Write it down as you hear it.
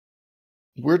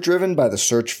We're driven by the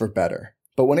search for better.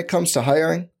 But when it comes to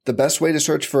hiring, the best way to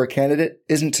search for a candidate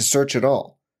isn't to search at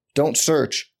all. Don't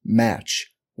search,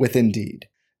 match with Indeed.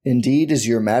 Indeed is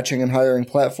your matching and hiring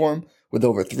platform with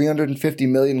over 350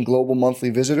 million global monthly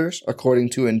visitors,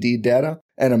 according to Indeed data,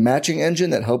 and a matching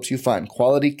engine that helps you find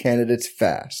quality candidates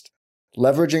fast.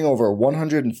 Leveraging over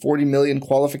 140 million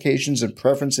qualifications and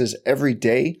preferences every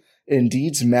day,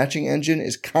 Indeed's matching engine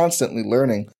is constantly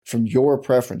learning from your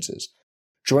preferences.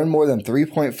 Join more than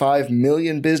 3.5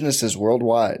 million businesses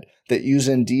worldwide that use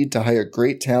Indeed to hire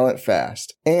great talent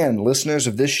fast. And listeners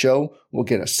of this show will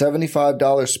get a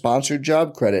 $75 sponsored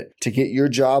job credit to get your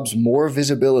jobs more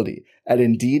visibility at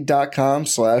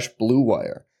Indeed.com/Blue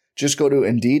Wire. Just go to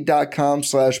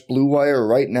Indeed.com/Blue Wire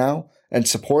right now and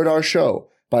support our show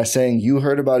by saying you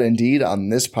heard about Indeed on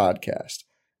this podcast.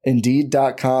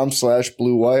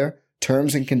 Indeed.com/Blue Wire.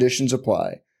 Terms and conditions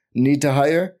apply. Need to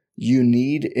hire? You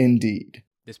need Indeed.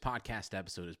 This podcast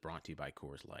episode is brought to you by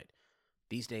Coors Light.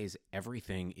 These days,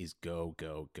 everything is go,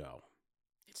 go, go.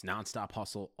 It's nonstop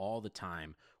hustle all the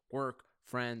time. Work,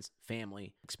 friends,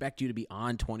 family, expect you to be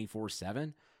on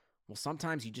 24/7. Well,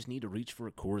 sometimes you just need to reach for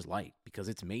a Coors Light because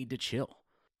it's made to chill.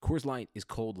 Coors Light is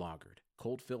cold lagered,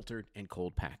 cold filtered, and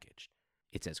cold packaged.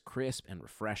 It's as crisp and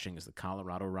refreshing as the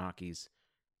Colorado Rockies.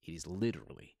 It is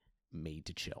literally made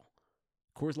to chill.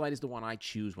 Coors Light is the one I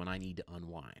choose when I need to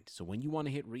unwind. So when you want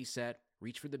to hit reset,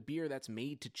 reach for the beer that's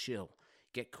made to chill.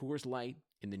 Get Coors Light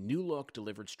in the new look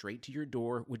delivered straight to your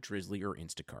door with Drizzly or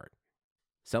Instacart.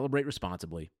 Celebrate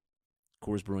responsibly.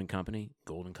 Coors Brewing Company,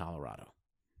 Golden, Colorado.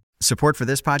 Support for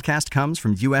this podcast comes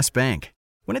from U.S. Bank.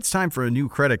 When it's time for a new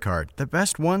credit card, the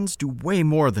best ones do way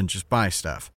more than just buy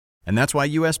stuff. And that's why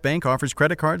U.S. Bank offers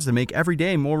credit cards that make every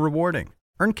day more rewarding.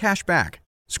 Earn cash back,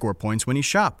 score points when you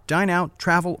shop, dine out,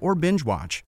 travel, or binge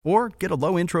watch, or get a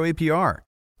low intro APR.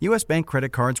 U.S. Bank credit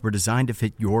cards were designed to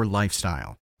fit your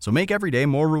lifestyle. So make every day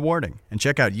more rewarding and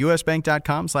check out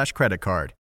usbank.com/credit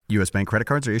card. U.S. Bank credit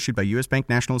cards are issued by U.S. Bank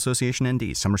National Association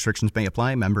ND. Some restrictions may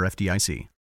apply. Member FDIC.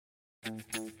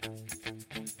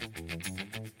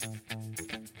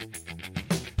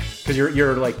 Because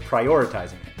you're like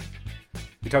prioritizing it.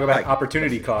 You talk about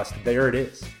opportunity cost. There it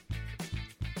is.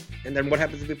 And then what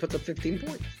happens if he puts up 15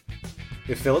 points?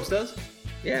 If Phillips does?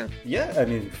 Yeah. Yeah, I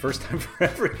mean, first time for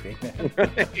everything, man.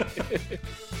 Right.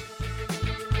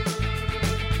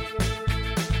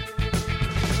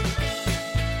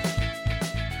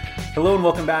 Hello and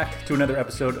welcome back to another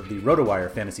episode of the RotoWire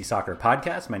Fantasy Soccer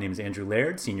Podcast. My name is Andrew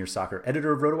Laird, Senior Soccer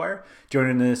Editor of RotoWire.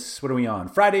 Joining us, what are we on?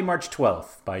 Friday, March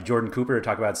 12th by Jordan Cooper to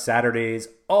talk about Saturday's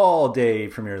all-day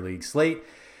Premier League slate.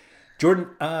 Jordan,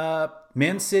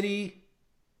 Man City,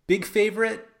 big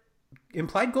favorite,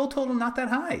 implied goal total not that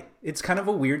high. It's kind of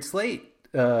a weird slate,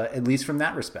 at least from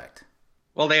that respect.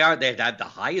 Well, they've had the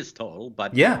highest total,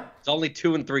 but yeah, it's only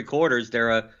 2 3/4. They're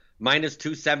a minus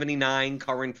 279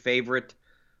 current favorite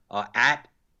at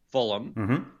Fulham.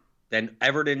 Mm-hmm. Then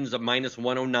Everton's a minus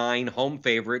 109 home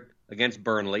favorite against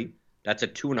Burnley. That's a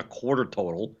 2 1/4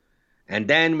 total. And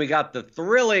then we got the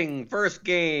thrilling first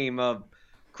game of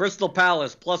Crystal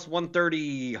Palace plus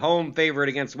 130 home favorite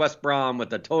against West Brom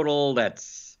with a total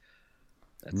that's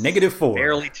 -4.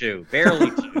 Barely 2.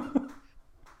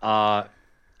 I'm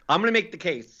going to make the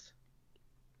case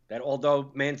that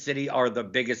although Man City are the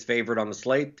biggest favorite on the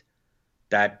slate,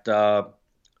 that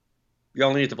you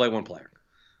only need to play one player.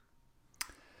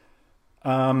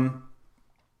 I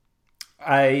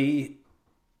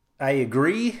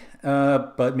agree,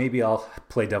 but maybe I'll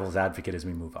play devil's advocate as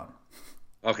we move on.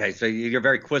 Okay, so you're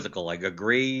very quizzical. Like,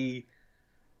 agree?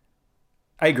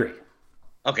 I agree.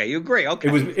 Okay, you agree. Okay.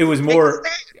 It was more,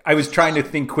 I was trying to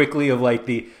think quickly of like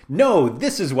no,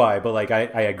 this is why, but like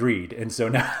I agreed. And so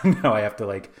now I have to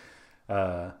like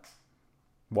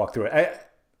walk through it.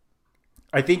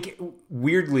 I think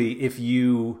weirdly, if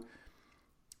you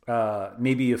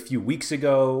maybe a few weeks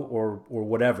ago or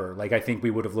whatever, like I think we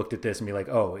would have looked at this and be like,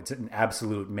 oh, it's an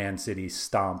absolute Man City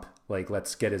stomp. Like,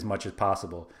 let's get as much as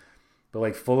possible. But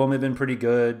like Fulham have been pretty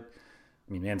good.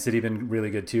 I mean, Man City have been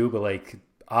really good too. But like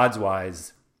odds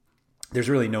wise, there's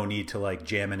really no need to like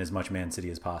jam in as much Man City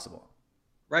as possible.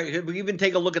 Right. We even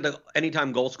take a look at the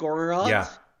anytime goal scorer odds. Yeah.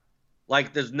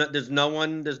 Like there's no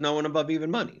one above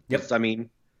even money. Yep. I mean,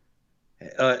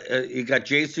 you got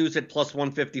Jesus at plus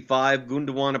 155,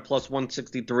 Gundogan at plus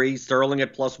 163, Sterling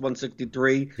at plus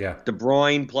 163, yeah, De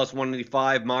Bruyne plus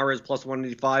 185, Mahrez plus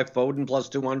 185, Foden plus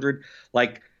 200.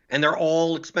 Like, and they're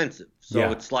all expensive. So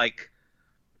yeah, it's like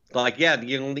yeah,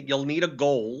 you'll need a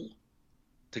goal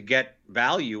to get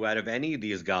value out of any of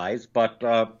these guys, but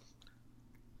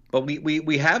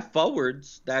we have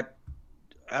forwards that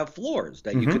have floors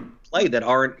that you could play that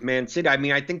aren't Man City. I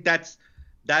mean, I think that's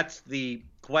that's the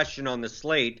question on the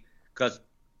slate, because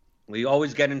we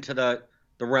always get into the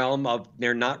realm of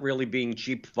there not really being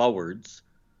cheap forwards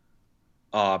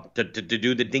to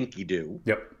do the dinky do.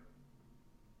 Yep.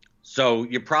 So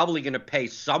you're probably going to pay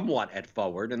somewhat at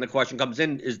forward, and the question comes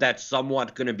in: is that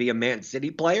somewhat going to be a Man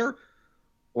City player,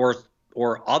 or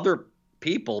other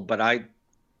people? But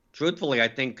truthfully, I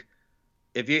think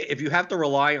if you have to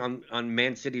rely on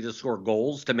Man City to score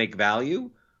goals to make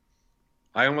value,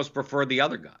 I almost prefer the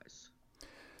other guys.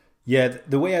 Yeah,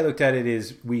 the way I looked at it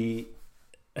is we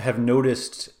have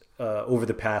noticed over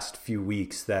the past few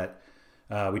weeks that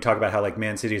we talk about how like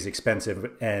Man City is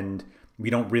expensive and we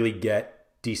don't really get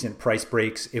decent price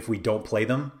breaks if we don't play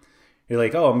them. You're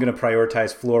like, oh, I'm going to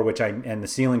prioritize floor, and the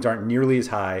ceilings aren't nearly as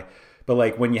high. But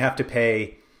like when you have to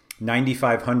pay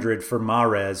 $9,500 for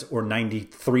Mahrez or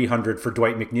 $9,300 for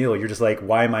Dwight McNeil, you're just like,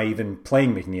 why am I even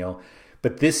playing McNeil?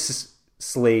 But this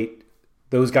slate,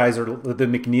 those guys are the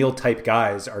McNeil type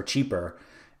guys are cheaper,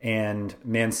 and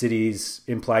Man City's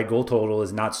implied goal total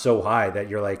is not so high that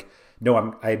you're like, no,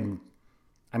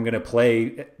 I'm going to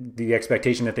play the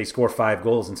expectation that they score 5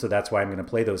 goals, and so that's why I'm going to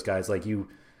play those guys. Like you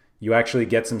actually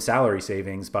get some salary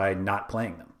savings by not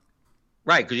playing them.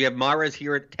 Right, because you have Mahrez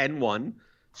here at 10-1,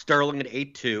 Sterling at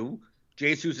 8-2,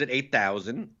 Jesus at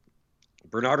 8,000,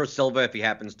 Bernardo Silva, if he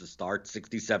happens to start,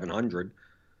 6,700.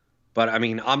 But I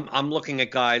mean, I'm looking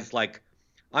at guys like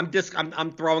I'm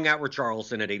throwing out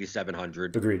Richarlison at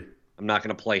 8,700. Agreed. I'm not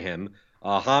going to play him.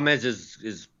 James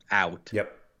is out.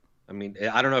 Yep. I mean,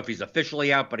 I don't know if he's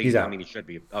officially out, but he's out. I mean, he should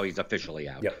be. Oh, he's officially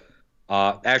out. Yep.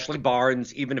 Ashley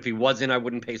Barnes, even if he wasn't, I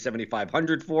wouldn't pay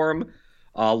 7,500 for him.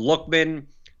 Lookman,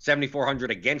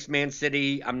 7,400 against Man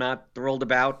City. I'm not thrilled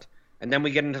about. And then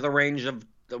we get into the range of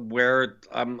where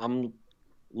I'm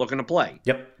looking to play.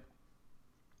 Yep.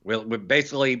 We're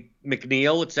basically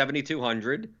McNeil at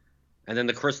 7,200, and then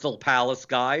the Crystal Palace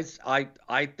guys. I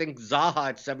think Zaha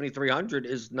at 7,300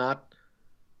 is not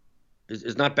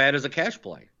bad as a cash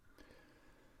play.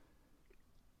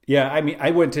 Yeah, I mean,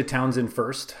 I went to Townsend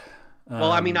first.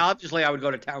 Well, I mean, obviously, I would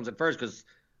go to Townsend first because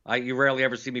you rarely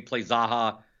ever see me play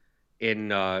Zaha in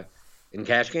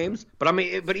cash games. But I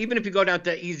mean, but even if you go down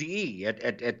to Easy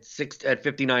at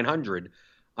 5,900,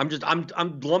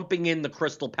 I'm lumping in the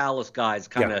Crystal Palace guys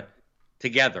kind of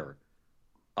together.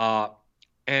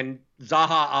 And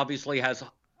Zaha obviously has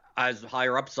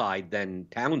higher upside than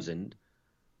Townsend.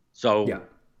 So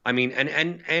I mean,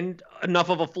 and enough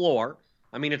of a floor.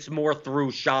 I mean, it's more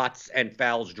through shots and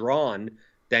fouls drawn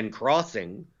than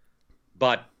crossing.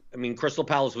 But I mean, Crystal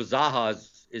Palace with Zaha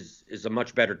is a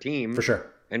much better team for sure.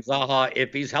 And Zaha,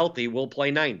 if he's healthy, will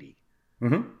play 90.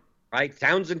 Mm-hmm. Right?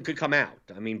 Townsend could come out.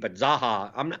 I mean, but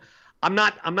Zaha, I'm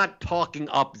not talking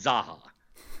up Zaha.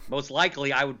 Most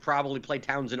likely, I would probably play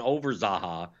Townsend over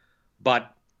Zaha.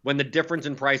 But when the difference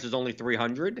in price is only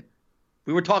 300,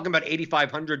 we were talking about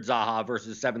 8,500 Zaha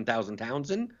versus 7,000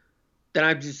 Townsend. Then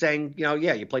I'm just saying,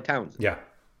 you play Townsend. Yeah.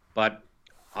 But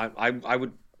I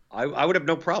would have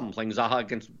no problem playing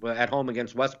Zaha at home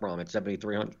against West Brom at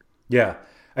 7,300. Yeah,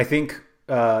 I think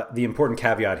the important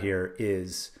caveat here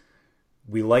is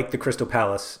we like the Crystal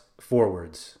Palace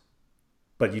forwards,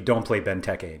 but you don't play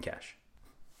Benteke in cash.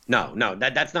 No,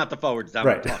 that's not the forwards. That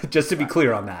right. Just to be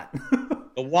clear on that.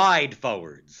 The wide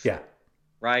forwards. Yeah.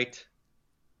 Right.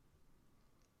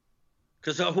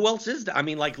 Because who else is there? I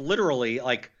mean, like literally,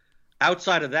 like.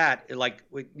 Outside of that, like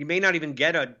you may not even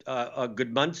get a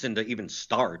Gudmundsson to even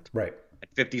start. Right. At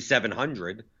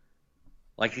 5,700.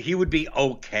 Like he would be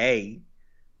okay,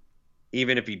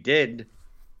 even if he did.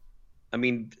 I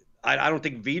mean, I don't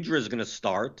think Vidra is going to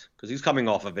start because he's coming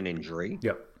off of an injury.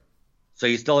 Yep. So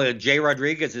he's still Jay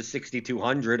Rodriguez is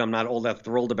 6,200. I'm not all that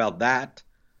thrilled about that.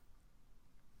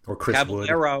 Or Chris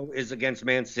Caballero Wood is against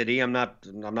Man City. I'm not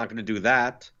going to do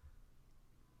that.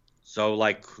 So,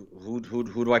 like, who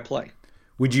do I play?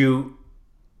 Would you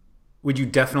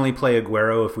definitely play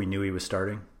Aguero if we knew he was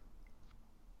starting?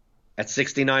 At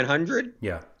 6,900?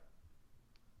 Yeah.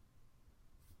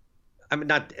 I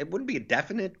mean, it wouldn't be a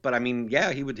definite, but I mean,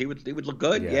 yeah, he would look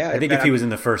good. Yeah. I think if he was in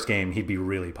the first game, he'd be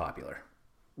really popular.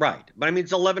 Right. But I mean,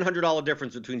 it's $1,100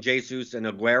 difference between Jesus and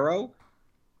Aguero.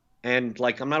 And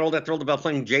like, I'm not all that thrilled about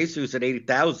playing Jesus at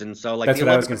 80,000. So like, that's what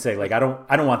I was going to say. Like, I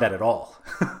don't want that at all.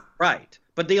 Right.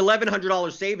 But the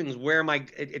 $1,100 savings, where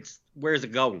is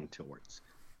it going towards?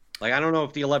 Like, I don't know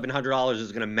if the $1,100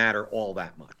 is going to matter all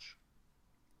that much.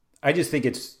 I just think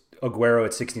it's Aguero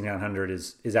at 6,900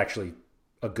 is actually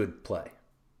a good play.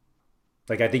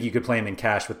 Like, I think you could play him in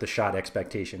cash with the shot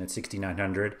expectation at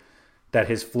 6,900. That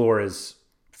his floor is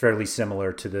fairly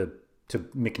similar to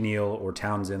McNeil or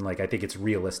Townsend. Like, I think it's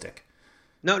realistic.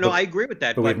 No, I agree with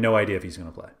that. But we have no idea if he's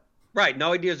going to play. Right.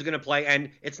 No idea who's going to play.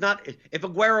 And it's not, if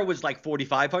Aguero was like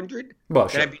 4,500, Well,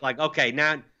 then sure. I'd be like, okay,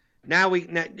 now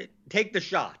take the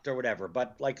shot or whatever.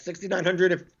 But like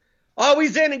 6,900,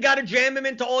 he's in and got to jam him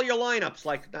into all your lineups.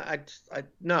 Like,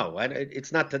 no,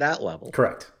 it's not to that level.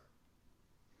 Correct.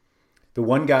 The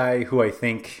one guy who I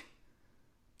think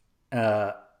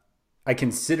I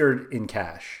considered in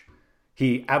cash,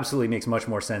 he absolutely makes much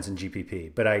more sense in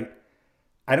GPP, but I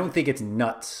don't think it's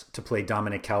nuts to play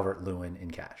Dominic Calvert-Lewin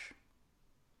in cash.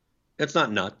 It's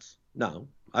not nuts. No,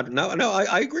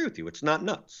 I agree with you. It's not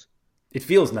nuts. It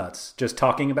feels nuts just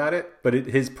talking about it, but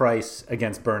his price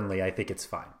against Burnley, I think it's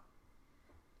fine.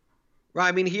 Right.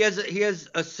 I mean, he has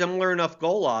a similar enough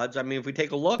goal odds. I mean, if we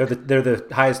take a look, They're the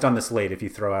highest on the slate if you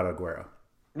throw out Aguero.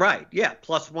 right? Yeah,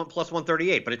 plus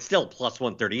 138, but it's still plus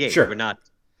 138. Sure. We're not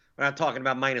talking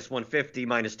about minus 150,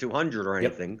 minus 200 or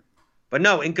anything. Yep. But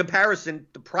no, in comparison,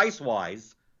 the price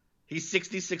wise, he's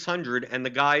 6,600, and the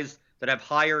guys that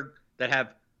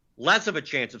have less of a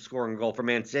chance of scoring a goal for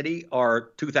Man City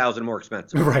are 2,000 more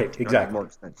expensive. Right, exactly. More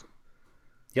expensive.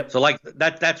 Yep. So like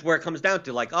that's where it comes down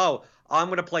to. Like, oh, I'm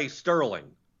going to play Sterling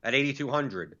at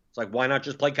 8,200. It's like, why not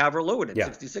just play Calvert-Lewin at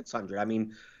 6,600? I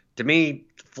mean, to me,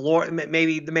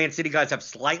 maybe the Man City guys have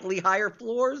slightly higher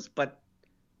floors, but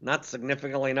not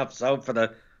significantly enough so for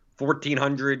the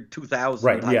 1,400, 2,000.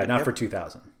 Right, yeah, not for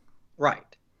 2,000. Right.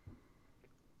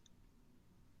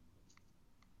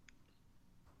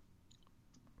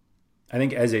 I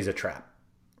think Eze's a trap.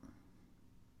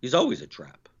 He's always a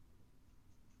trap.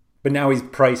 But now he's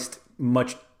priced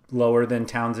much lower than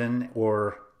Townsend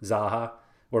or Zaha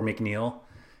or McNeil.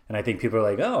 And I think people are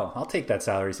like, oh, I'll take that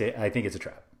salary. I think it's a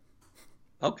trap.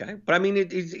 Okay. But I mean,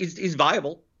 he's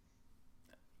viable.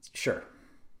 Sure.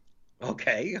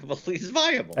 Okay. Well, he's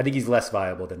viable. I think he's less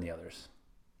viable than the others.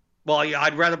 Well,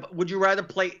 yeah, would you rather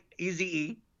play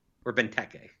Eazy-E or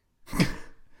Benteke?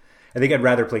 I think I'd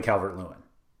rather play Calvert-Lewin.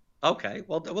 Okay.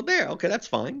 Well, there. Okay, that's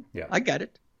fine. Yeah. I get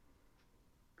it.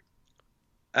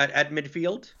 At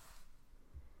midfield,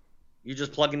 you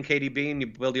just plug in KDB and you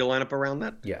build your lineup around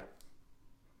that? Yeah.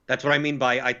 That's what I mean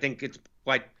by I think it's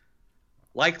quite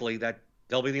likely that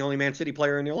they'll be the only Man City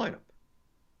player in your lineup.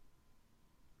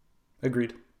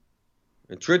 Agreed.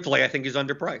 And truthfully, I think he's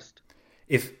underpriced.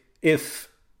 If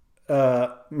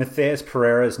Matheus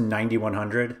Pereira is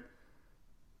 9,100,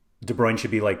 De Bruyne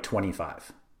should be like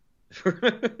 25.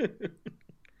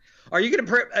 Are you going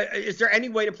to? Is there any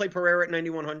way to play Pereira at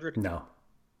 9,100? No.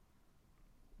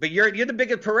 But you're the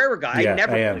biggest Pereira guy. Yeah, I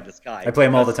never I play this guy. I play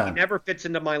him all the time. He never fits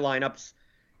into my lineups.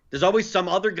 There's always some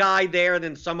other guy there,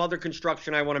 then some other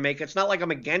construction I want to make. It's not like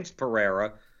I'm against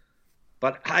Pereira,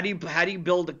 but how do you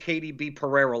build a KDB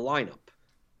Pereira lineup?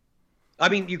 I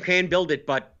mean, you can build it,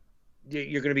 but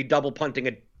you're going to be double punting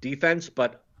a defense.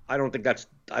 But I don't think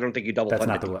you double punt. That's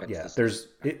not the way.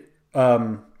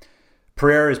 Yeah,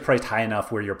 Pereira is priced high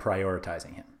enough where you're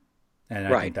prioritizing him,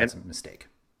 and I think that's a mistake.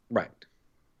 Right.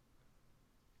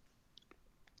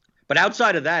 But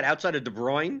outside of De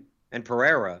Bruyne and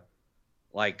Pereira,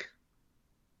 like,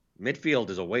 midfield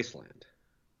is a wasteland.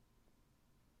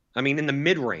 I mean, in the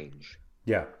mid-range.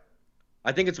 Yeah.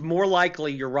 I think it's more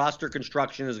likely your roster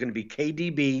construction is going to be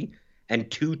KDB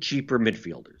and two cheaper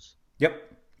midfielders. Yep.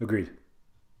 Agreed.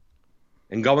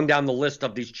 And going down the list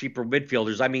of these cheaper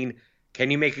midfielders, I mean, can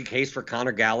you make a case for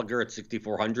Conor Gallagher at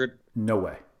 6,400? No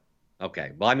way.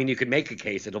 Okay. Well, I mean, you could make a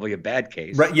case. It'll be a bad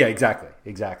case. Right. Yeah,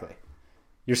 exactly.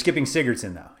 You're skipping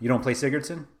Sigurdsson now. You don't play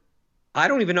Sigurdsson? I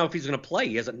don't even know if he's going to play.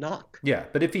 He has a knock. Yeah,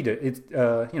 but if he did,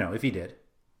 if he did.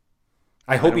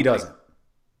 I hope he doesn't.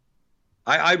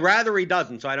 I'd rather he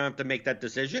doesn't, so I don't have to make that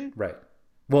decision. Right.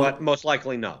 Well, but most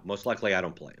likely, no. Most likely, I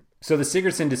don't play him. So the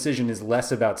Sigurdsson decision is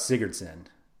less about Sigurdsson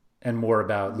and more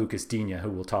about Lucas Digne, who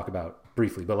we'll talk about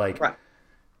briefly. But, like, right.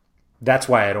 That's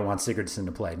why I don't want Sigurdsson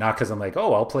to play. Not because I'm like,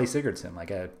 oh, I'll play Sigurdsson.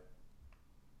 Like,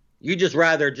 you just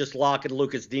rather just lock in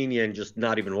Lucas Digne and just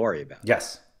not even worry about it.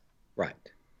 Yes. Right.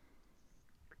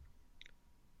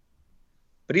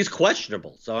 But he's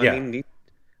questionable. So, I mean,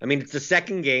 it's the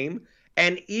second game.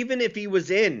 And even if he was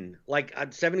in, like,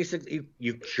 at 76,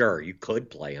 you could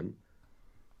play him.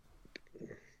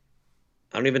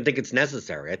 I don't even think it's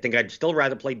necessary. I think I'd still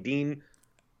rather play Dean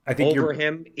over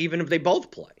him, even if they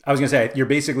both play. I was going to say, you're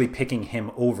basically picking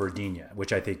him over Digne,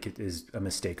 which I think is a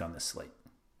mistake on this slate.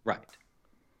 Right.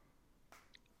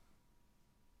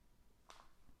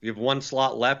 You have one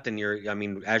slot left,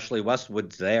 and Ashley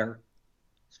Westwood's there.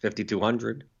 It's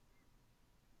 5,200.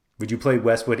 Would you play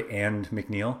Westwood and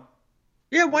McNeil?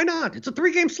 Yeah, why not? It's a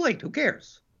 3-game slate. Who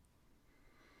cares?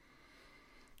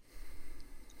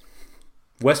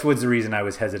 Westwood's the reason I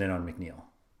was hesitant on McNeil.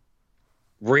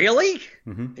 Really?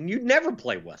 Mm-hmm. And you'd never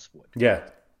play Westwood. Yeah.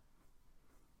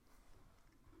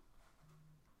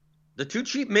 The two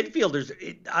cheap midfielders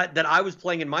that I was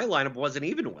playing in my lineup wasn't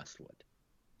even Westwood.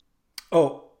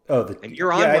 And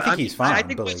you're on. Yeah, I think he's fine. I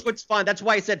think Westwood's fine. That's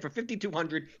why I said for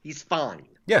 5,200, he's fine.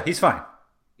 Yeah, he's fine.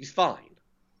 He's fine.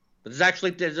 But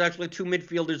there's actually two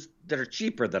midfielders that are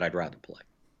cheaper that I'd rather play.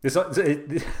 This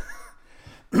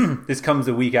comes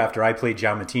a week after I played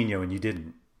João Moutinho and you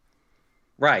didn't.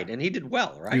 Right, and he did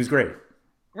well, right? He was great.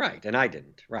 Right, and I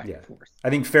didn't. Right, Yeah. of course.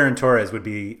 I think Ferran Torres would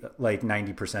be like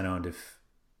 90% owned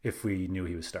if we knew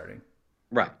he was starting.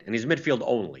 Right, and he's midfield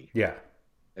only. Yeah.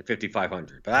 At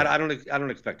 5,500, but I don't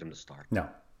expect him to start. No.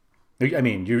 I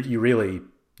mean,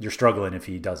 you're struggling if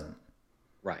he doesn't.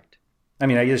 Right. I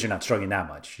mean, I guess you're not struggling that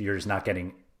much. You're just not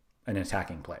getting an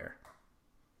attacking player.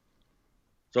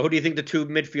 So who do you think the two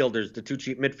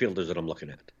cheap midfielders that I'm looking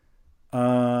at?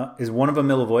 Is one of them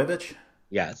Milivojevic?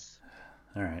 Yes.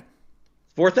 All right.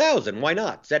 4,000. Why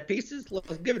not? Set pieces?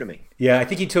 Let's give it to me. Yeah, I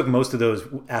think he took most of those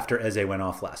after Eze went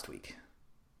off last week.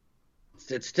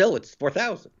 It's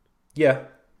 4,000. Yeah.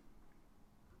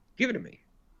 Give it to me.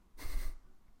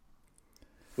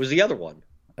 Who's the other one?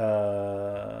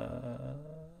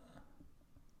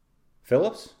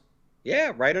 Phillips?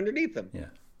 Yeah, right underneath him. Yeah.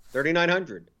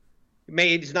 3,900.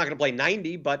 He's not going to play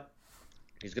 90, but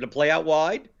he's going to play out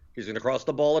wide. He's going to cross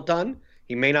the ball a ton.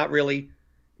 He may not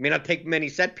take many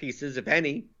set pieces, if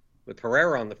any, with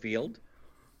Herrera on the field,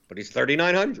 but he's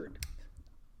 3,900.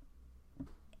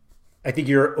 I think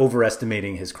you're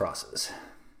overestimating his crosses.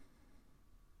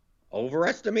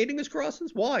 Overestimating his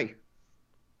crosses? Why?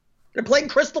 They're playing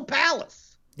Crystal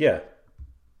Palace. Yeah.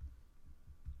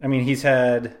 I mean, he's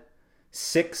had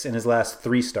 6 in his last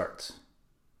 3 starts.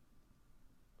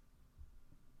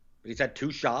 But he's had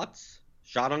 2 shots,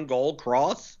 shot on goal,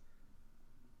 cross.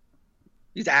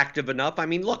 He's active enough. I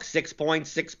mean, look, 6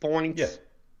 points. Yeah.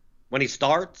 When he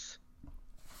starts.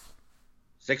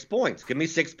 6 points. Give me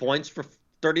 6 points for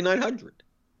 3,900.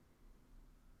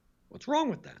 What's wrong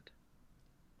with that?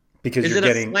 Because you're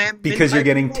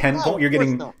getting 10 No, you're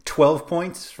getting not. 12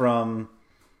 points from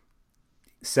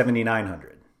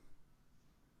 7,900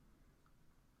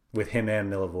 with him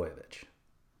and Milivojevic.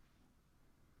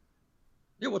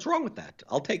 Yeah, what's wrong with that?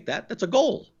 I'll take that. That's a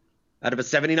goal. Out of a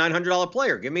 $7,900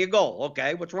 player, give me a goal.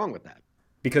 Okay, what's wrong with that?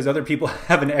 Because other people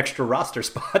have an extra roster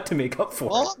spot to make up for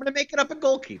Well, it. I'm going to make it up a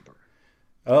goalkeeper.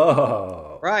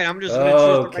 Oh. Right, I'm just going to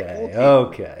choose the right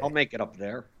goalkeeper. Okay. I'll make it up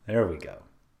there. There we go.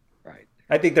 Right.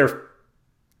 I think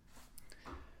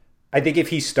if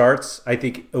he starts, I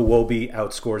think Iwobi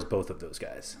outscores both of those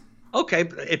guys. Okay,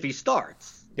 but if he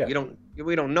starts, Yeah. we don't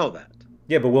know that.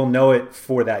 Yeah, but we'll know it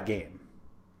for that game.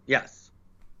 Yes.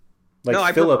 Like no,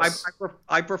 Phillips.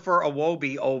 I prefer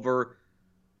Iwobi over.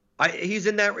 He's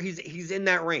in that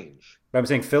range. But I'm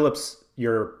saying Phillips,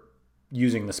 you're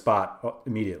using the spot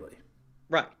immediately.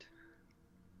 Right.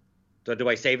 So do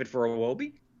I save it for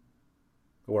Iwobi?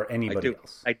 Or anybody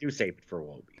else. I do save it for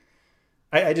Iwobi.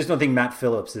 I just don't think Matt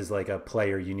Phillips is like a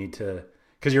player you need to,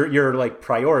 because you're like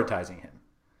prioritizing him.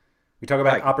 We talk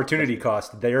about opportunity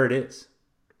cost. There it is.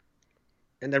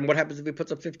 And then what happens if he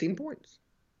puts up 15 points?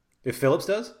 If Phillips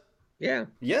does? Yeah.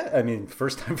 Yeah, I mean,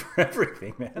 first time for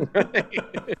everything, man. But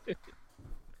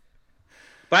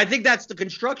I think that's the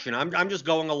construction. I'm just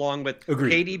going along with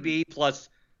Agreed. KDB plus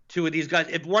 2 of these guys.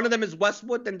 If one of them is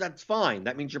Westwood, then that's fine.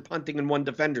 That means you're punting in one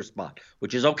defender spot,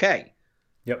 which is okay.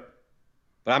 Yep.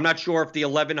 But I'm not sure if the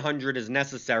 1,100 is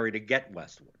necessary to get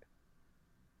Westwood.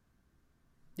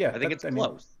 Yeah, I think it's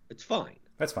close. It's fine.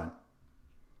 That's fine.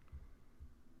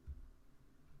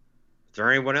 Is there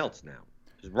anyone else now?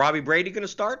 Is Robbie Brady going to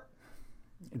start?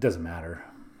 It doesn't matter.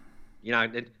 You know,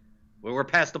 we're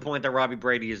past the point that Robbie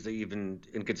Brady is even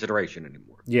in consideration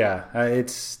anymore. Yeah,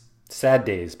 it's sad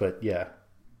days, but yeah.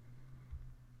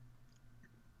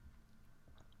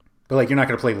 But like, you're not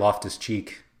going to play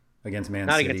Loftus-Cheek against Man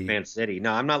City. Not against Man City.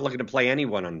 No, I'm not looking to play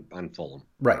anyone on Fulham.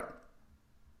 Right.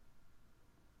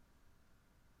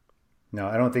 No,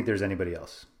 I don't think there's anybody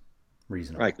else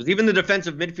reasonable. Right, because even the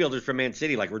defensive midfielders from Man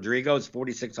City, like Rodrigo, is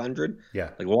 4,600.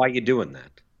 Yeah. Like, why are you doing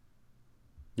that?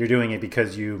 You're doing it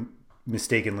because you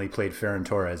mistakenly played Ferran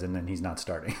Torres and then he's not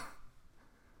starting.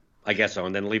 I guess so,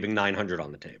 and then leaving 900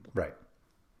 on the table. Right.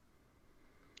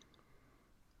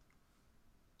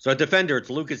 So a defender, it's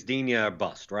Lucas Digne or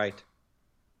bust, right?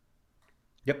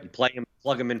 Yep. You play him,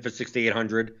 plug him in for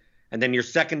 6,800, and then your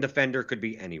second defender could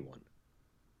be anyone.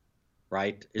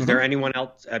 Right? Is there anyone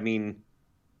else? I mean,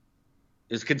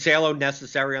 is Cancelo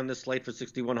necessary on this slate for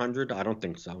 6,100? I don't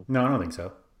think so. No, I don't think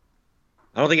so.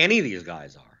 I don't think any of these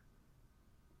guys are.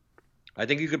 I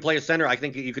think you could play a center. I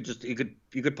think you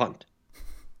could punt.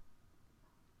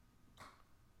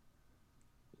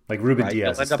 Like Ruben Right,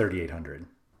 Diaz you'll is end up- 3,800.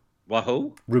 Well,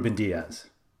 who? Ruben Diaz.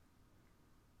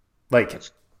 Like,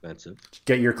 That's expensive.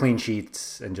 get your clean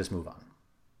sheets and just move on.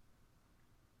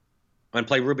 And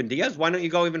play Ruben Diaz. Why don't you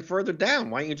go even further down?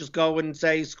 Why don't you just go and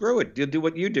say, screw it, do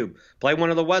what you do. Play one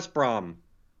of the West Brom.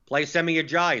 Play Semi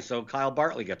Ajayi so Kyle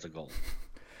Bartley gets a goal.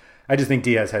 I just think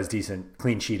Diaz has decent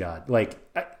clean sheet odd. Like,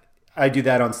 I do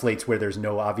that on slates where there's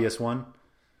no obvious one.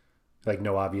 Like,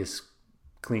 no obvious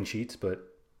clean sheets, but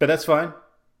that's fine.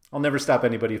 I'll never stop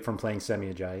anybody from playing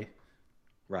Semi Ajayi.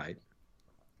 Right.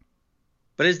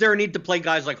 But is there a need to play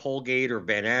guys like Holgate or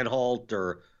Van Aanholt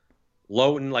or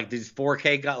Lowton, like these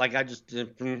 4K guys? Like, I just... You're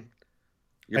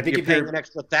paying an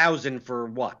extra 1,000 for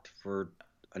what? For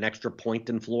an extra point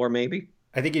in floor, maybe?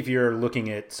 I think if you're looking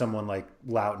at someone like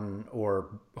Loughton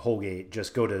or Holgate,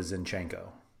 just go to Zinchenko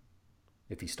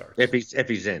if he starts. If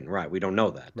he's in, right. We don't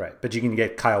know that. Right. But you can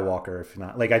get Kyle Walker if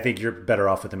not. Like, I think you're better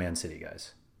off with the Man City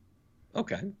guys.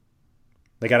 Okay.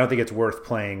 Like, I don't think it's worth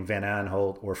playing Van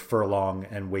Aanholt or Furlong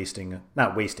and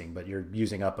not wasting, but you're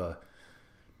using up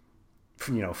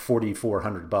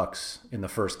 $4,400 in the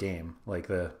first game. I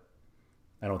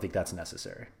don't think that's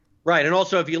necessary. Right. And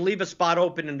also, if you leave a spot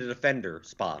open in the defender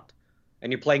spot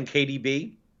and you're playing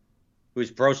KDB,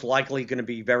 who's most likely going to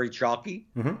be very chalky,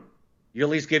 you at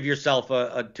least give yourself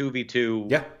a 2v2.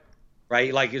 Yeah.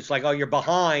 Right? Like, it's like, oh, you're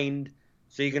behind,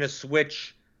 so you're going to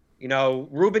switch,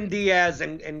 Ruben Diaz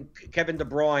and Kevin De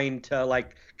Bruyne to,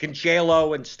 like,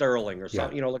 Cancelo and Sterling or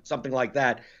something, like something like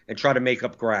that, and try to make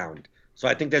up ground. So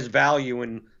I think there's value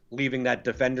in leaving that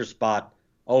defender spot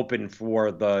open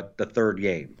for the third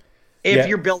game. If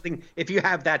you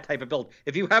have that type of build.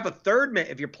 If you have a third man,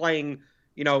 if you're playing,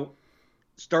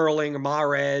 Sterling or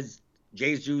Mahrez,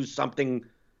 Jesus, something,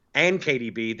 and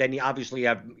KDB, then you obviously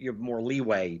have more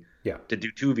leeway to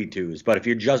do 2v2s. But if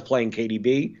you're just playing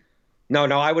KDB, no,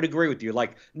 I would agree with you.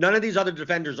 Like, none of these other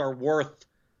defenders are worth,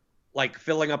 like,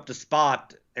 filling up the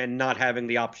spot and not having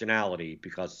the optionality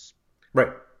because...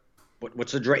 Right.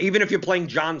 What's the even if you're playing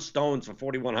John Stones for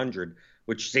 4,100,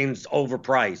 which seems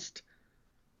overpriced,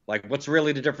 like, what's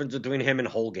really the difference between him and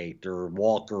Holgate or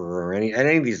Walker or any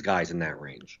of these guys in that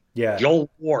range? Yeah. Joel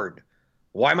Ward.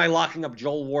 Why am I locking up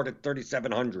Joel Ward at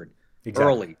 3,700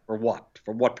 early? For what?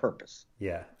 For what purpose?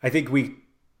 Yeah, I think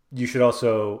you should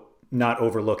also not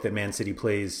overlook that Man City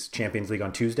plays Champions League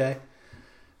on Tuesday.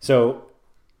 So,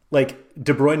 like,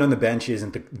 De Bruyne on the bench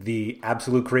isn't the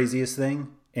absolute craziest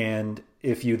thing. And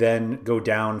if you then go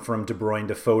down from De Bruyne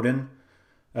to Foden,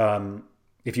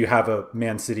 if you have a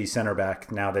Man City center back,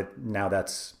 now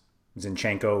that's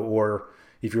Zinchenko, or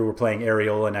if you were playing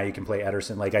Areola, now you can play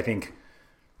Ederson. Like, I think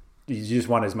you just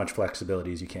want as much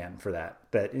flexibility as you can for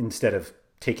that instead of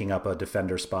taking up a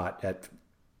defender spot at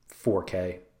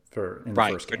 4K in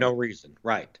the first game. For no reason.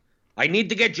 Right. I need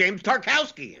to get James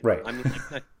Tarkowski in. Right. I mean,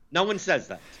 no one says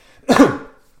that.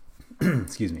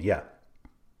 Excuse me. Yeah.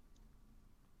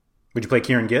 Would you play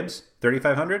Kieran Gibbs,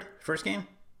 3,500 first game?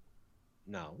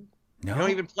 No. No. You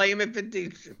don't even play him at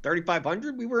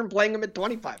 3,500? We weren't playing him at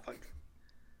 2,500.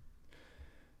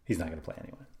 He's not going to play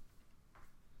anyway.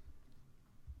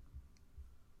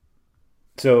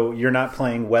 So you're not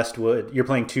playing Westwood. You're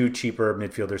playing two cheaper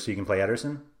midfielders so you can play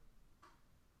Ederson?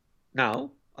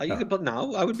 No.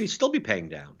 No, I would still be paying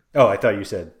down. Oh, I thought you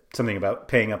said something about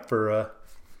paying up for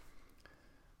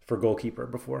goalkeeper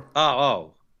before.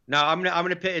 Oh. No, I'm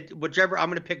gonna pick whichever. I'm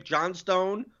gonna pick John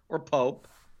Stone or Pope,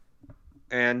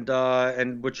 and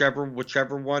whichever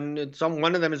one.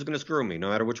 One of them is gonna screw me, no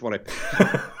matter which one I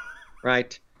pick.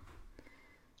 Right.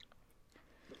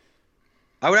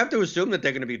 I would have to assume that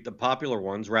they're gonna be the popular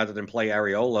ones rather than play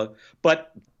Areola.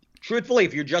 But truthfully,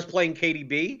 if you're just playing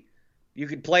KDB, you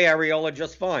could play Areola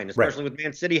just fine, especially with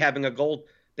Man City having a goal.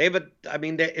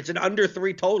 It's an under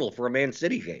 3 total for a Man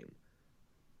City game.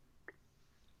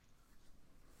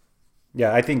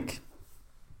 Yeah, I think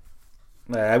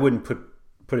I wouldn't put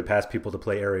it past people to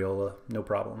play Areola, no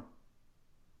problem.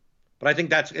 But I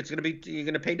think you're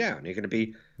going to pay down. You're going to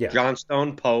be John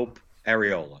Stone, Pope,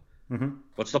 Areola. Mm-hmm.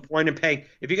 What's the point in paying?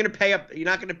 If you're going to pay up, you're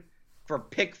not going to for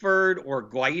Pickford or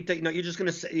Guaita. You're just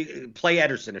going to play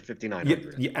Ederson at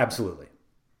 5,900. Yeah, absolutely.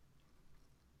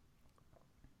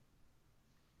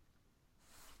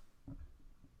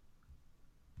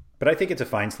 But I think it's a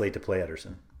fine slate to play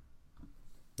Ederson.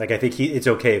 Like, I think it's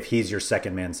okay if he's your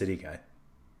second Man City guy.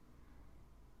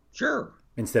 Sure.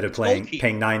 Instead of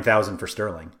paying 9,000 for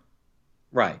Sterling.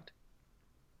 Right.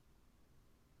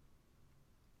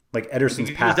 Like, Ederson's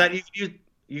path.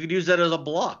 You could use that as a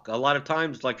block. A lot of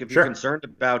times, like, if you're concerned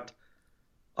about,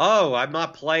 I'm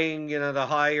not playing, the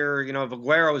higher, if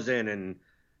Aguero's in and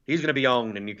he's going to be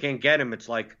owned and you can't get him, it's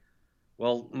like,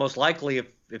 well, most likely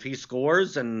if he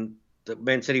scores and the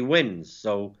Man City wins.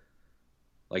 So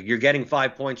Like you're getting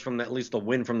 5 points from at least a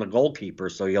win from the goalkeeper,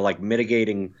 so you're like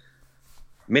mitigating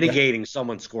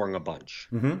someone scoring a bunch.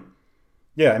 Mm-hmm.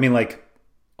 Yeah, I mean, like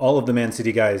all of the Man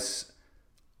City guys'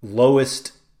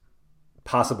 lowest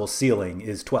possible ceiling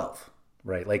is 12,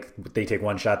 right? Like they take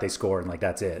one shot, they score, and like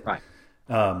that's it. Right.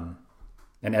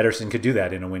 And Ederson could do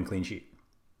that in a win clean sheet.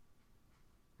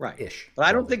 Right. Ish. But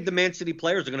I don't think the Man City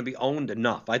players are going to be owned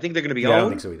enough. I think they're going to be owned. I don't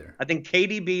think so either. I think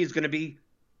KDB is going to be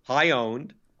high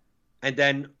owned, and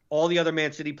then all the other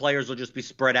Man City players will just be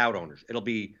spread out owners. It'll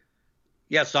be,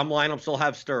 some lineups will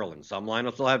have Sterling, some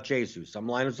lineups will have Jesus, some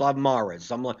lineups will have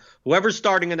Mahrez, whoever's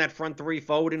starting in that front three,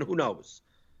 Foden, who knows?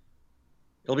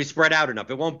 It'll be spread out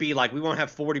enough. It won't be like we won't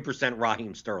have 40%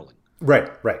 Raheem Sterling.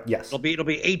 Right, yes. It'll be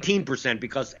 18%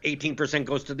 because 18%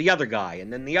 goes to the other guy,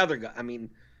 and then the other guy. I mean,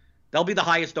 they'll be the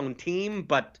highest owned team,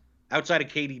 but outside of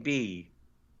KDB,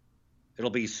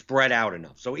 it'll be spread out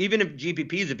enough. So even if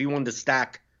GPPs, if you wanted to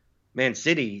stack Man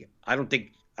City, I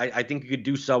think you could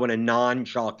do so in a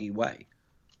non-chalky way.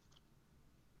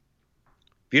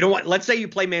 If you don't want, let's say you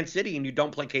play Man City and you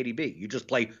don't play KDB, you just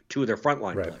play two of their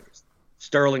frontline players,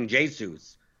 Sterling,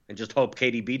 Jesus, and just hope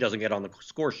KDB doesn't get on the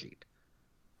score sheet.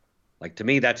 Like to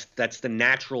me, that's the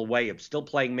natural way of still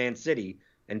playing Man City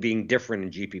and being different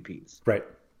in GPPs. Right.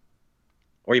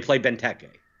 Or you play Benteke.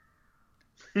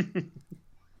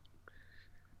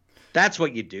 That's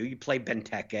what you do. You play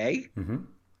Benteke. Mm-hmm.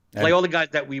 Play all the guys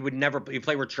that we would never. You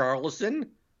play Richarlison,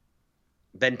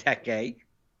 Benteke,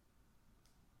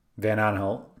 Van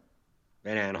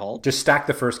Aanholt. Just stack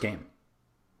the first game.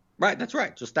 Right, that's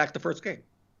right. Just stack the first game.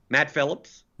 Matt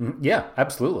Phillips. Mm-hmm. Yeah,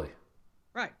 absolutely.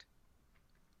 Right.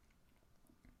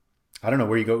 I don't know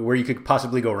where you could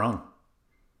possibly go wrong.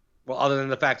 Well, other than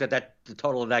the fact that the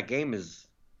total of that game is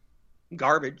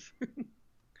garbage.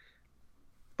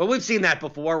 But we've seen that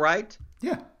before, right?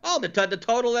 Yeah. Oh, the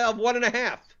total of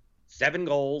 1.5. 7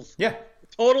 goals. Yeah.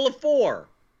 Total of 4.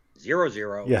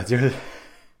 0-0. Yeah. 0.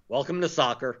 Welcome to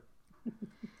soccer.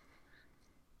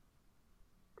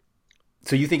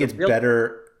 So you think it's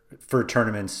better for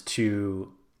tournaments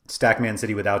to stack Man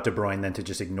City without De Bruyne than to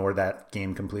just ignore that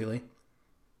game completely?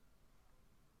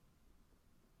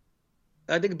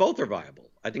 I think both are viable.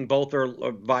 I think both are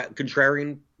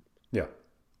contrarian. Yeah.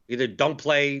 Either don't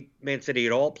play Man City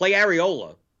at all. Play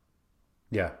Areola.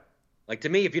 Yeah. Like to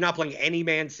me, if you're not playing any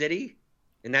Man City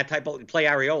in that type of play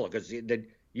Areola, because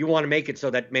you want to make it so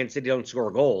that Man City don't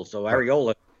score goals. So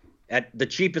Areola, at the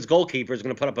cheapest goalkeeper, is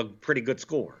going to put up a pretty good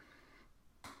score.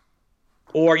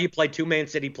 Or you play 2 Man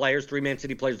City players, 3 Man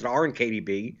City players that aren't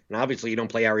KDB, and obviously you don't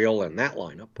play Areola in that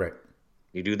lineup. Right.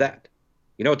 You do that.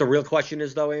 You know what the real question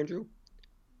is, though, Andrew?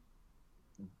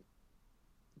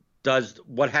 Does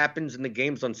what happens in the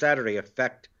games on Saturday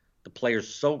affect the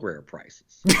players' so rare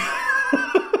prices?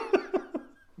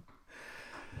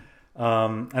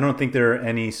 I don't think there are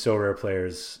any so rare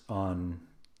players on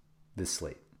this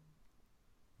slate.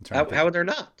 How are there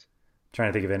not? Trying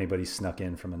to think if anybody snuck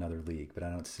in from another league, but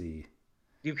I don't see.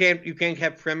 You can't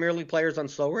have Premier League players on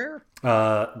so rare?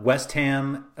 West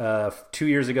Ham 2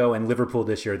 years ago and Liverpool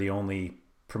this year are the only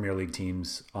Premier League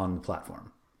teams on the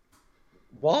platform.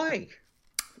 Why?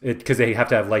 Because they have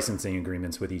to have licensing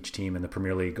agreements with each team, and the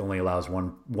Premier League only allows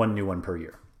one new one per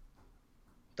year.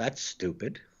 That's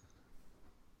stupid.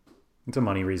 It's a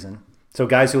money reason. So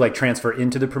guys who like transfer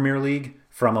into the Premier League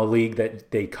from a league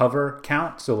that they cover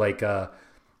count. So like there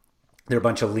are a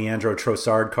bunch of Leandro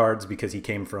Trossard cards because he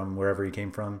came from wherever he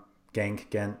came from. Genk,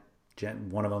 Gent,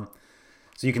 one of them.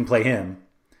 So you can play him.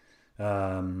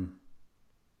 But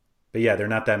yeah, there are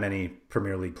not that many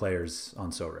Premier League players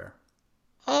on So Rare.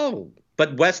 Oh,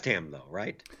 but West Ham though,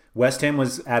 right? West Ham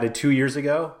was added 2 years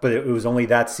ago, but it was only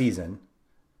that season.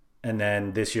 And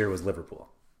then this year was Liverpool.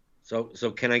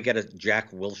 So can I get a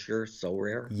Jack Wilshere So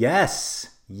Rare? Yes,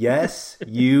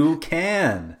 you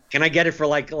can. Can I get it for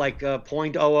like 0.0001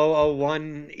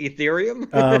 Ethereum?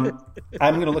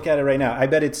 I'm going to look at it right now. I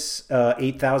bet it's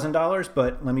 $8,000,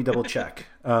 but let me double check.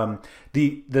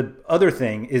 The other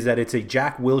thing is that it's a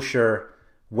Jack Wilshere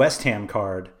West Ham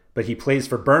card, but he plays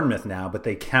for Bournemouth now, but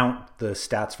they count the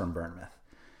stats from Bournemouth.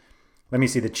 Let me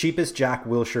see. The cheapest Jack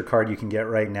Wilshere card you can get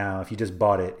right now, if you just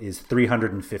bought it, is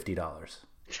 $350.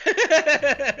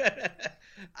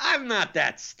 I'm not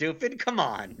that stupid. Come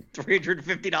on.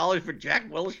 $350 for Jack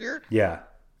Wilshere? Yeah.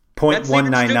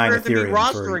 0.199 Ethereum to be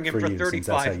rostering for him you, for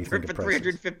 $35 for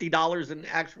prices. $350 in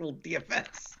actual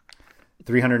DFS.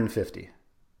 $350.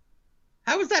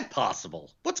 How is that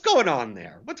possible? What's going on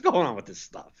there? What's going on with this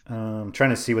stuff? I'm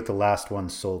trying to see what the last one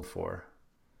sold for.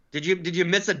 Did you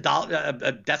miss a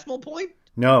decimal point?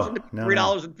 No.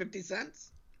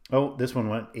 $3.50? Oh, this one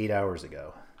went 8 hours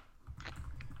ago.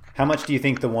 How much do you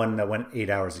think the one that went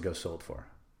 8 hours ago sold for?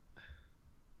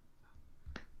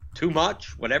 Too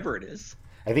much, whatever it is.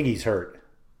 I think he's hurt.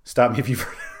 Stop me if you've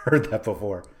heard that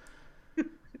before.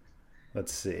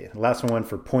 Let's see. The last one went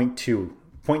for 0.22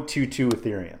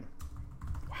 Ethereum.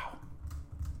 Wow.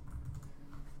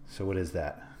 So what is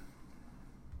that?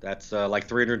 That's like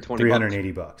 320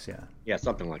 $380, yeah. Yeah,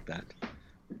 something like that.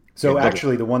 So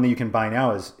actually, the one that you can buy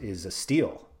now is a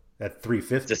steal at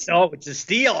 $350. It's a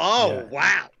steal. Oh, yeah.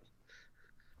 Wow.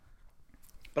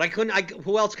 But I couldn't.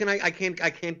 Who else can I? I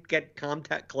can't get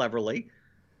contact Cleverly.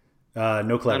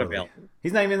 No Cleverly.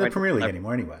 He's not even in the Premier League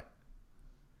anymore, anyway.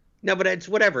 No, but it's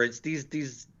whatever. It's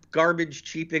these garbage,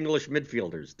 cheap English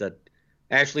midfielders that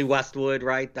Ashley Westwood,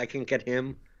 right? I can get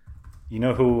him. You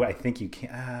know who I think you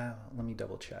can? Let me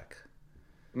double check.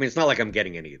 I mean, it's not like I'm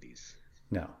getting any of these.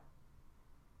 No.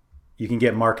 You can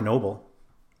get Mark Noble.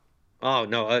 Oh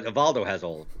no, Evaldo has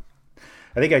all of them.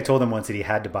 I think I told him once that he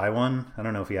had to buy one. I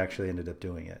don't know if he actually ended up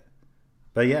doing it.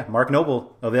 But yeah, Mark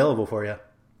Noble available for you.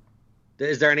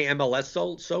 Is there any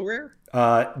MLS so rare?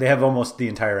 They have almost the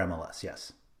entire MLS,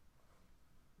 yes.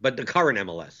 But the current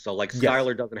MLS, so like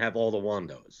Skylar doesn't have all the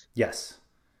Wandos. Yes.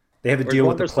 They have a deal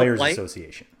with the Players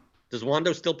Association. Does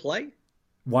Wando still play?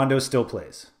 Wando still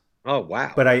plays. Oh,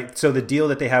 wow. But so the deal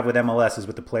that they have with MLS is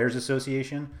with the Players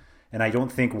Association, and I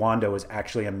don't think Wando is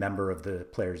actually a member of the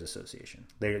Players Association.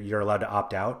 You're allowed to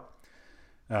opt out.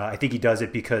 I think he does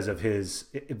it because of his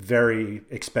very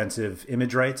expensive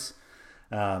image rights,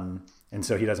 and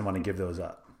so he doesn't want to give those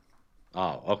up.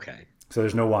 Oh, okay. So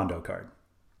there's no Wando card.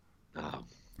 Oh.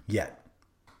 Yet.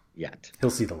 Yet. He'll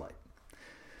see the light.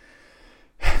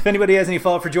 If anybody has any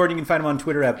follow-up for Jordan, you can find him on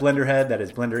Twitter at BlenderHead. That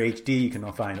is BlenderHD. You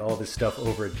can find all this stuff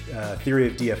over at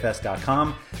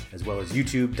theoryofdfs.com, as well as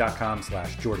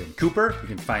youtube.com/Jordan Cooper. You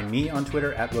can find me on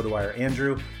Twitter at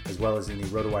RotowireAndrew, as well as in the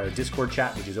RotoWire Discord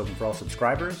chat, which is open for all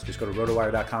subscribers. Just go to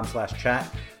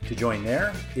rotowire.com/chat to join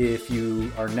there. If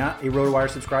you are not a RotoWire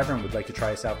subscriber and would like to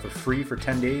try us out for free for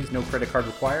 10 days, no credit card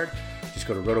required, just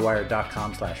go to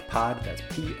rotowire.com/pod. That's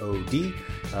POD.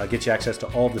 Get you access to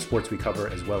all of the sports we cover,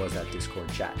 as well as that Discord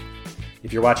chat.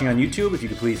 If you're watching on YouTube, if you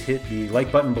could please hit the like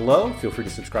button below. Feel free to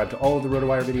subscribe to all of the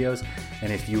RotoWire videos.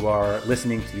 And if you are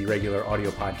listening to the regular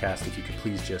audio podcast, if you could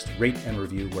please just rate and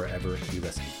review wherever you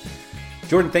listen.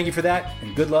 Jordan, thank you for that,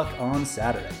 and good luck on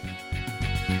Saturday.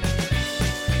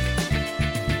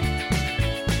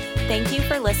 Thank you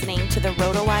for listening to the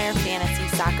RotoWire Fantasy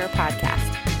Soccer Podcast.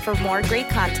 For more great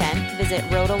content, visit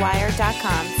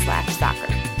rotowire.com/soccer.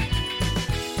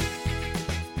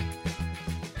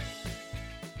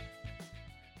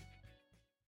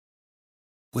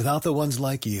 Without the ones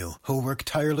like you, who work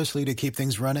tirelessly to keep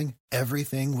things running,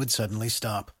 everything would suddenly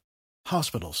stop.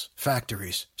 Hospitals,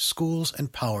 factories, schools,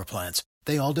 and power plants,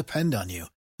 they all depend on you.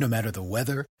 No matter the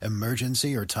weather,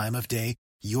 emergency, or time of day,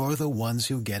 you're the ones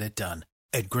who get it done.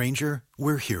 At Grainger,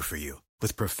 we're here for you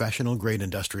with professional-grade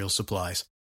industrial supplies.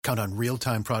 Count on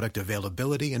real-time product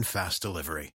availability and fast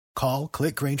delivery. Call,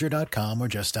 click Grainger.com, or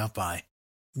just stop by.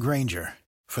 Grainger,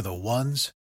 for the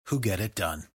ones who get it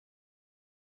done.